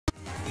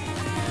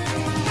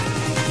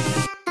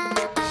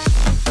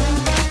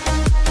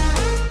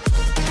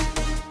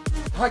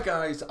Hi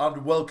guys,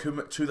 and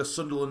welcome to the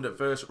Sunderland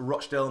vs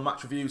Rochdale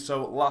match review.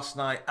 So last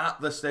night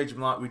at the Stadium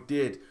Light we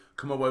did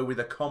come away with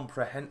a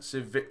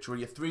comprehensive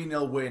victory, a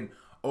 3-0 win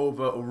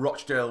over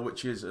Rochdale,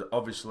 which is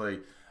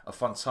obviously a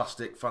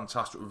fantastic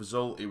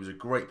result. It was a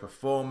great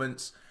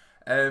performance,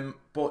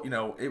 but you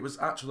know, it was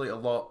actually a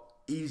lot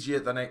easier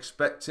than I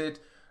expected.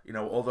 You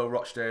know, although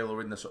Rochdale are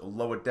in the sort of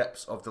lower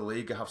depths of the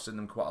league, I have seen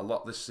them quite a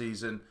lot this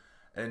season.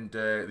 And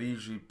they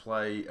usually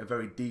play a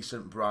very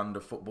decent brand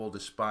of football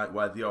despite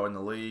where they are in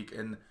the league.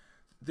 And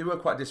they were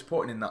quite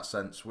disappointing in that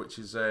sense, which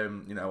is,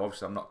 you know,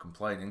 obviously I'm not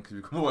complaining because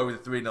we come away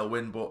with a 3-0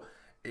 win, but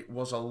it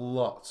was a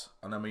lot,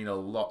 and I mean a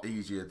lot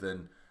easier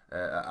than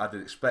I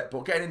did expect.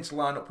 But getting into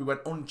lineup, we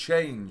went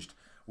unchanged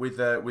with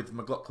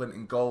McLaughlin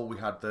in goal. We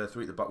had the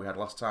three at the back we had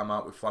last time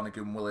out with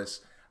Flanagan,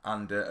 Willis,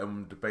 and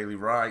Bailey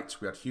Wright.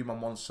 We had Hume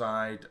on one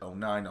side,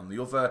 09 on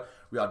the other.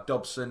 We had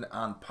Dobson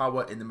and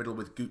Power in the middle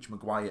with Gooch,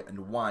 Maguire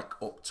and Wyke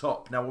up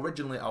top. Now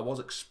originally I was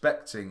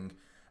expecting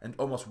and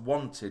almost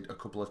wanted a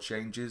couple of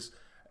changes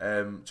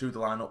to the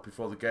lineup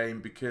before the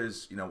game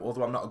because, you know,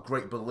 although I'm not a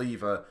great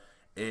believer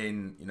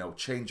in, you know,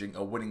 changing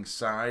a winning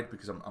side,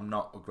 because I'm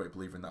not a great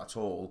believer in that at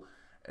all,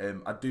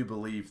 I do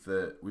believe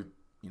that we've,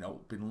 you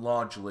know, been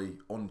largely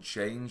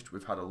unchanged.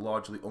 We've had a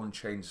largely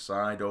unchanged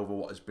side over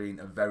what has been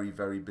a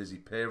very busy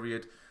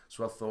period.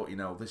 So I thought, you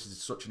know, this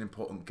is such an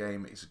important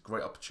game. It's a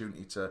great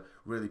opportunity to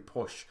really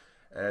push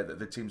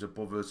the teams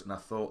above us. And I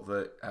thought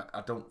that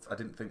I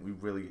didn't think we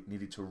really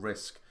needed to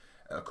risk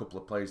a couple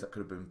of plays that could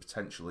have been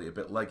potentially a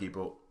bit leggy.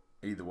 But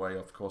either way,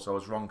 of course, I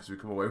was wrong because we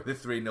come away with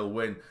a 3-0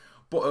 win.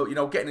 But you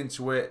know, getting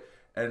into it,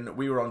 and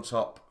we were on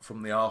top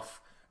from the off,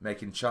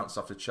 making chance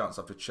after chance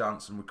after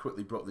chance, and we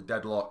quickly broke the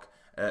deadlock.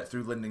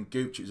 Through Lyndon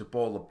Gooch. It was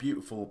a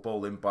beautiful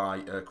ball in by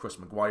Chris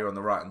Maguire on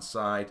the right hand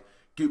side.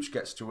 Gooch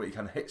gets to it, he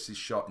kind of hits his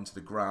shot into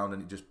the ground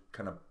and it just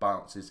kind of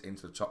bounces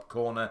into the top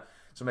corner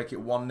to make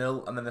it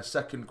 1-0, and then the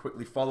second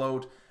quickly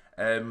followed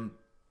to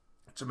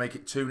make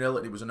it 2-0,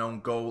 and it was an own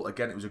goal.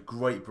 Again, it was a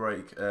great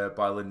break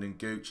by Lyndon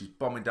Gooch. He's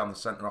bombing down the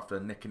centre after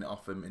nicking it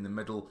off him in the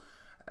middle.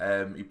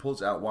 He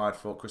pulls it out wide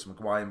for Chris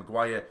Maguire.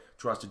 Maguire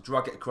tries to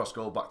drag it across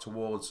goal back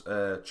towards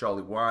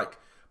Charlie Wyke,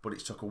 but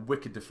it's took a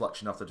wicked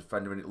deflection off the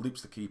defender and it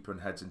loops the keeper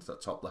and heads into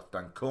that top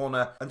left-hand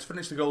corner. And to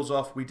finish the goals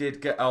off, we did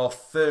get our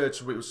third,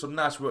 so it was some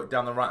nice work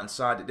down the right-hand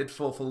side. It did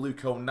fall for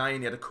Luke 09,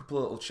 he had a couple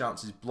of little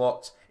chances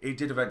blocked. He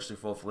did eventually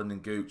fall for Lyndon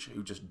Gooch,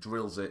 who just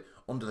drills it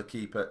under the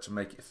keeper to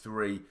make it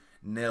 3-0.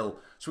 So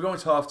we're going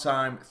to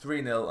half-time,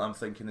 3-0, I'm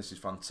thinking this is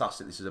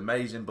fantastic, this is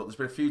amazing, but there's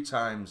been a few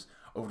times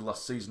over the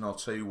last season or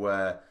two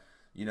where,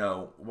 you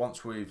know,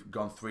 once we've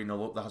gone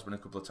 3-0 up, there has been a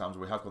couple of times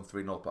where we have gone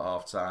 3-0 up at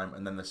half-time,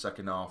 and then the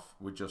second half,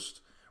 we just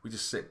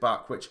sit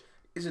back, which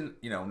isn't,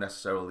 you know,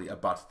 necessarily a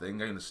bad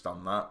thing. I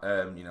understand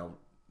that. You know,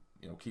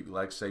 keep your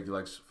legs, save your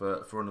legs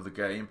for another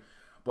game.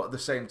 But at the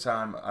same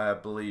time, I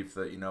believe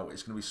that, you know,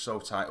 it's going to be so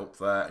tight up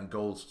there, and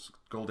goal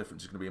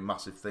difference is going to be a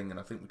massive thing. And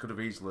I think we could have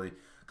easily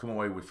come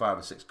away with 5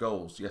 or 6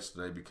 goals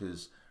yesterday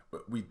because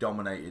we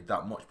dominated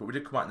that much. But we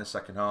did come out in the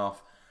second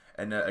half,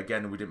 and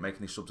again, we didn't make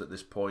any subs at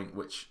this point,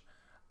 which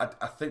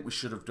I think we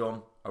should have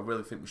done. I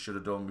really think we should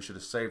have done. We should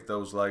have saved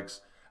those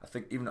legs. I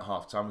think even at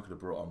half time we could have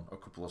brought on a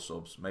couple of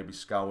subs, maybe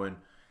Scowen,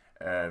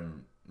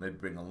 maybe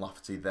bring on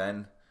Lafferty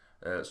then,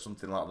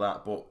 something like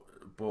that.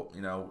 But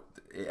you know,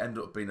 it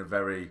ended up being a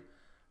very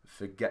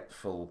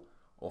forgettable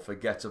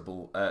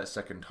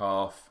second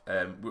half.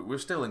 We're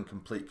still in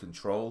complete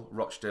control.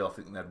 Rochdale, I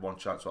think they had one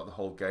chance throughout the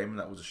whole game, and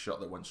that was a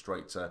shot that went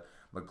straight to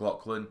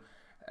McLaughlin.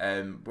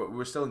 But we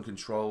were still in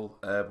control,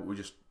 but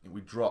we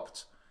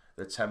dropped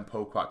the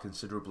tempo quite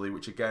considerably,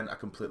 which again I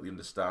completely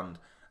understand.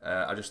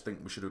 I just think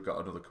we should have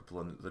got another couple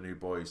of the new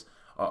boys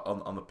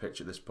on the pitch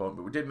at this point.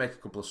 But we did make a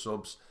couple of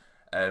subs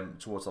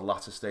towards the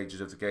latter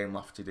stages of the game.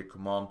 Lafferty did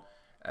come on.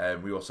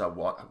 We also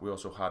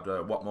had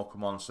Watmore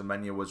come on,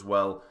 Semenya as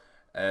well.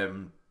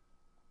 And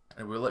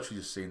we were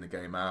literally just seeing the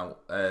game out.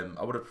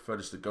 I would have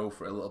preferred us to go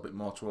for it a little bit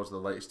more towards the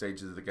later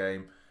stages of the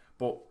game.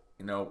 But,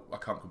 you know, I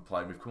can't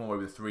complain. We've come away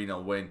with a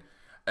 3-0 win.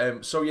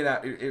 So, yeah,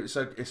 it's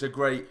a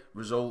great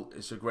result.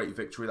 It's a great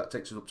victory. That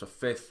takes us up to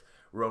 5th.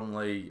 We're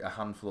only a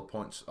handful of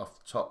points off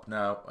the top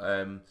now.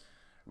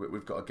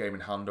 We've got a game in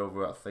hand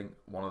over, I think,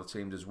 one of the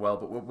teams as well.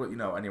 But you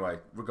know, anyway,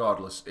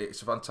 regardless,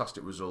 it's a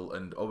fantastic result,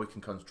 and all we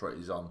can concentrate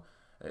is on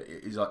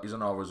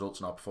our results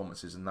and our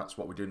performances, and that's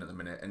what we're doing at the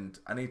minute. And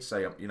I need to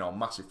say, you know,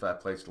 massive fair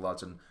play to the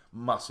lads and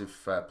massive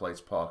fair play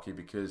to Parky,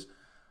 because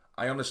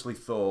I honestly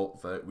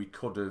thought that we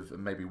could have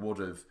and maybe would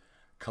have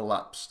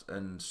collapsed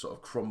and sort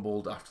of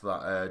crumbled after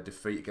that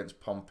defeat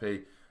against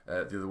Pompey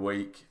the other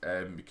week,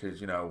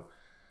 because, you know,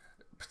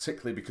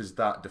 particularly because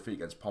that defeat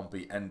against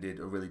Pompey ended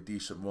a really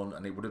decent run,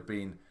 and it would have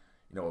been,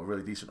 you know, a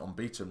really decent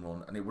unbeaten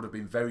run, and it would have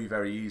been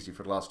very easy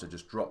for the lads to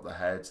just drop their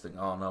heads, think,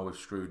 oh no, we've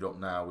screwed up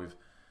now,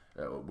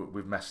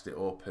 we've messed it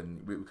up,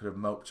 and we could have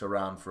moped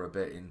around for a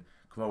bit and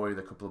come away with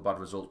a couple of bad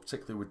results,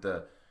 particularly with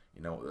the,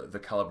 you know, the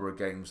calibre of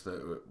games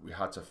that we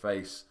had to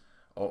face,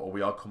 or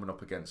we are coming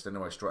up against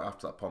anyway straight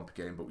after that Pompey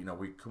game. But, you know,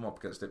 we come up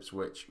against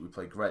Ipswich, we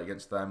played great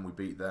against them, we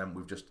beat them,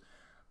 we've just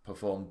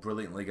performed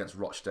brilliantly against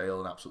Rochdale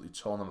and absolutely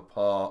torn them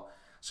apart.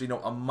 So, you know,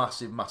 a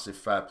massive, massive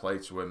fair play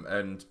to him.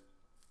 And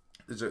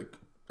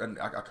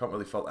I can't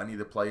really fault any of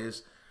the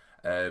players.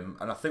 And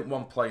I think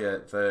one player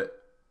that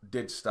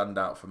did stand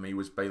out for me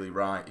was Bailey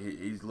Wright.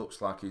 He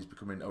looks like he's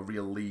becoming a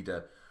real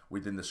leader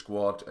within the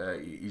squad.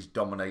 He's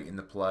dominating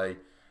the play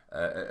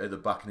at the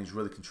back, and he's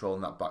really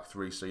controlling that back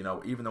three. So, you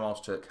know, even though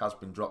Ozturk has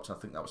been dropped, I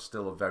think that was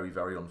still a very,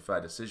 very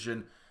unfair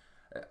decision.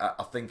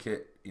 I think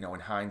you know,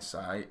 in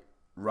hindsight,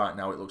 right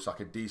now it looks like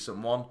a decent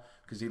one,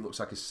 because he looks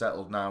like he's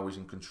settled now, he's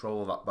in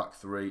control of that back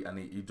three, and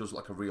he does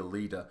look like a real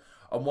leader.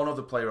 And one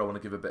other player I want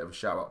to give a bit of a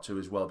shout out to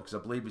as well, because I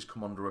believe he's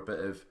come under a bit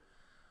of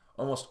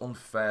almost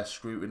unfair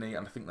scrutiny,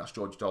 and I think that's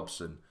George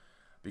Dobson,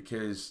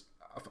 because,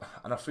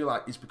 and I feel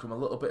like he's become a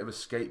little bit of a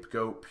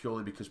scapegoat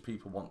purely because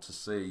people want to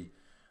see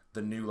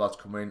the new lads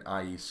come in,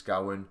 i.e.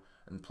 Scowen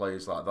and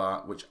players like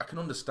that, which I can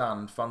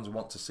understand. Fans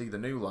want to see the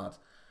new lad,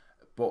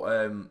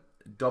 but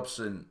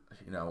Dobson,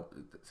 you know,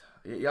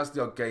 he has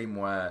the odd game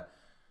where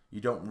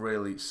you don't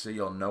really see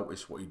or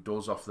notice what he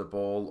does off the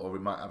ball, or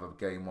he might have a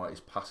game where his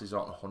passes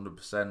aren't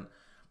 100%.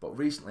 But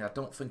recently, I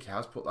don't think he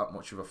has put that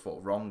much of a foot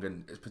wrong,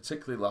 and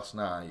particularly last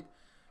night,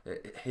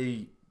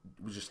 he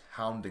was just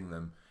hounding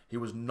them. He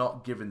was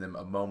not giving them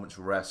a moment's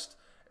rest,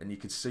 and you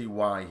could see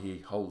why he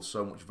holds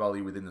so much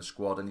value within the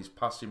squad, and his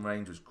passing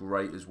range was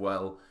great as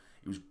well.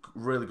 He was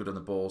really good on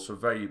the ball, so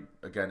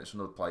again, it's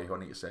another player who I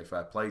need to say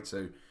fair play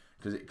to,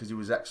 because he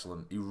was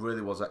excellent. He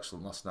really was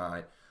excellent last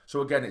night.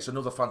 So again, it's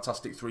another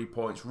fantastic 3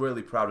 points.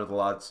 Really proud of the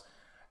lads.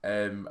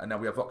 And now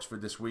we have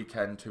Oxford this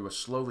weekend, who are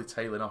slowly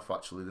tailing off,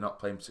 actually. They're not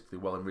playing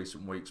particularly well in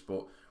recent weeks,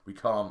 but we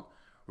can't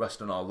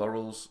rest on our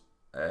laurels.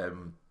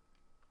 And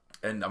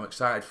I'm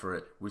excited for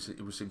it. We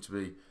seem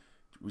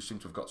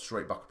to have got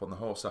straight back up on the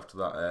horse after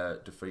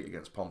that defeat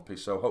against Pompey.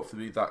 So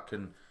hopefully that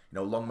can, you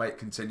know, long may it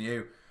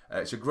continue.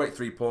 It's a great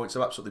 3 points.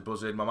 I'm absolutely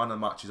buzzing. My man of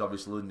the match is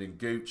obviously Lyndon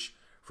Gooch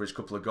for his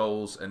couple of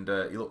goals, and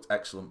he looked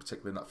excellent,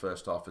 particularly in that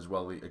first half as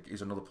well.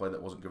 He's another player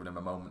that wasn't giving him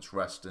a moment's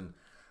rest, and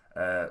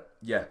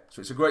yeah, so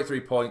it's a great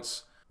 3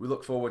 points. We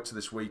look forward to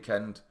this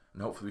weekend,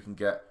 and hopefully we can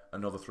get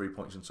another 3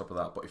 points on top of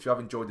that. But if you have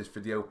enjoyed this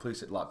video,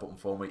 please hit the like button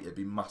for me. It'd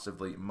be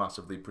massively,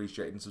 massively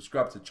appreciated. And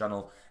subscribe to the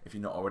channel if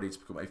you're not already, to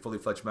become a fully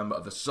fledged member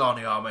of the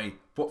Sarny Army.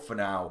 But for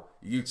now,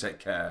 you take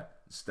care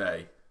and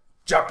stay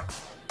jamming.